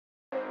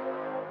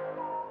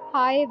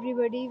Hi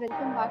everybody,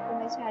 welcome back to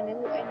my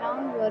channel and now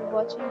you are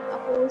watching a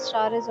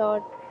 4-star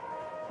resort.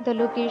 The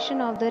location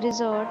of the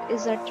resort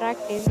is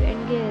attractive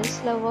and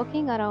guests love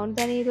walking around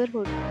the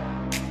neighborhood.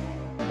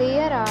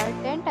 There are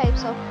 10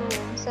 types of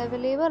rooms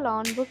available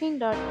on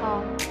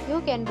booking.com.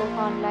 You can book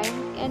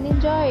online and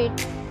enjoy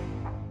it.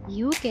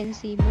 You can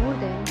see more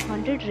than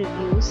 100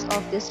 reviews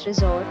of this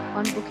resort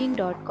on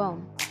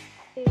booking.com.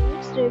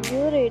 Its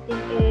review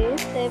rating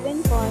is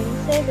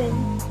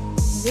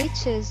 7.7,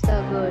 which is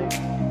the good.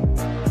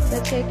 The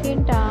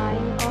check-in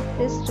time of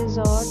this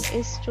resort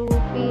is 2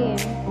 p.m.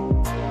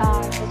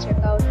 and the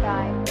checkout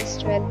time is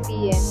 12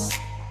 p.m.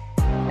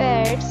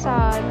 Pets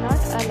are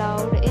not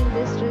allowed in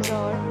this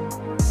resort.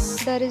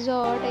 The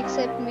resort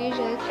accepts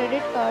major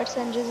credit cards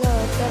and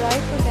reserves the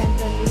right to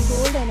temporarily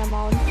hold an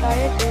amount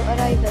prior to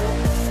arrival.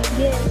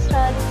 Guests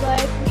are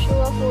required to show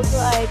a photo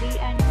ID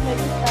and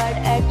credit card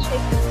at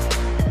check-in.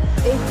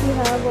 If you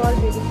have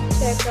already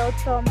checked out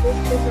from this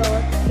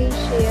resort, please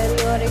share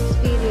your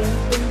experience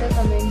in the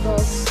comment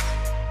box.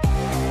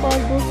 For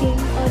booking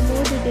or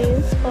more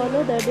details,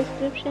 follow the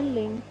description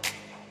link.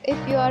 If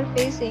you are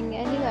facing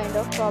any kind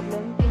of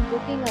problem in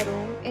booking a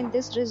room in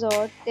this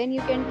resort, then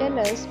you can tell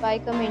us by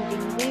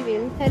commenting. We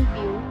will help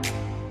you.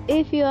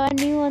 If you are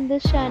new on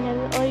this channel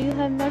or you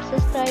have not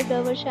subscribed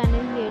our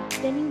channel yet,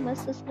 then you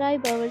must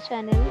subscribe our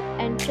channel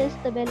and press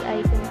the bell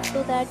icon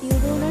so that you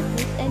do not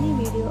miss any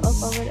video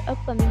of our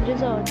upcoming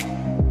resort.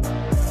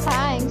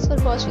 Thanks for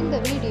watching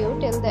the video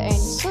till the end.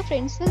 So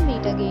friends, will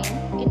meet again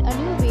in a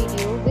new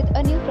video with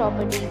a new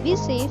property. Be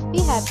safe,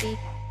 be happy.